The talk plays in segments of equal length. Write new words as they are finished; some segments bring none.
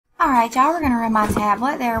Alright, y'all, we're going to run my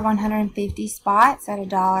tablet. There are 150 spots at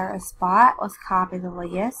 $1 a spot. Let's copy the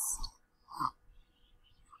list.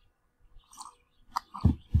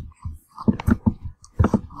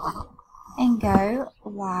 And go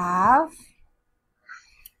live.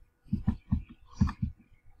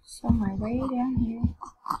 Somewhere way down here.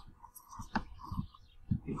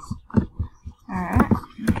 Alright.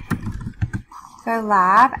 Go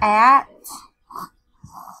live at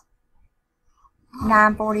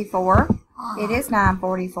 9:44. It is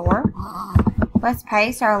 9:44. Let's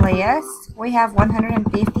paste our list. We have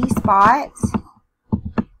 150 spots.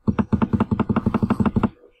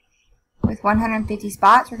 With 150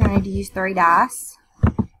 spots, we're going to need to use 3 dice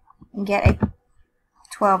and get a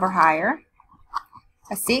 12 or higher.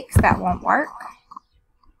 A 6, that won't work.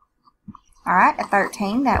 Alright, a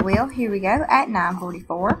 13, that will. Here we go at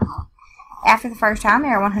 9:44. After the first time,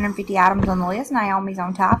 there are 150 items on the list. Naomi's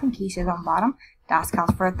on top and Keisha's on bottom. Dice calls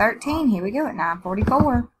for a 13. Here we go at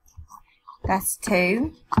 9:44. That's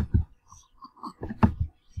 2,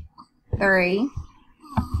 3,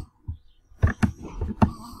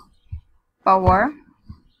 4,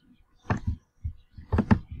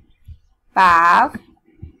 5,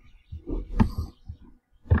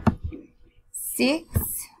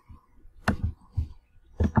 6,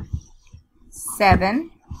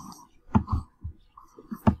 7,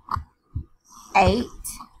 8,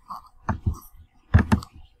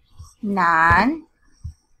 9,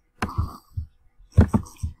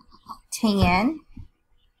 10,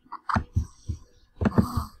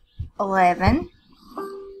 11,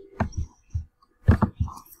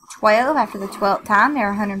 12. After the 12th time, there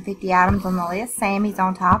are 150 items on the list. Sammy's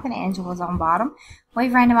on top and Angela's on bottom.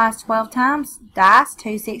 We've randomized 12 times. Dice,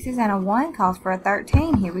 2 6s and a 1 calls for a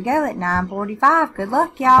 13. Here we go at 9:45. Good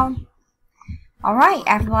luck, y'all. Alright,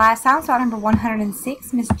 after the last time, slot number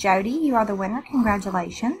 106, Miss Jody, you are the winner.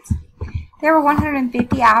 Congratulations. There were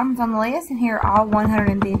 150 items on the list, and here are all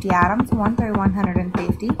 150 items, 1 through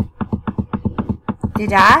 150. The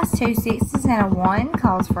dice, 2 6s and a 1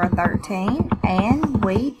 calls for a 13, and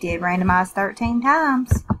we did randomize 13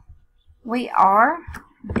 times. We are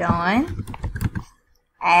done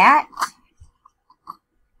at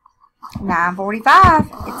 9:45.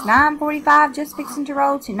 It's 9:45, just fixing to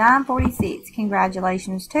roll to 9:46.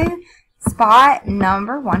 Congratulations to spot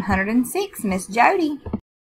number 106, Miss Jody.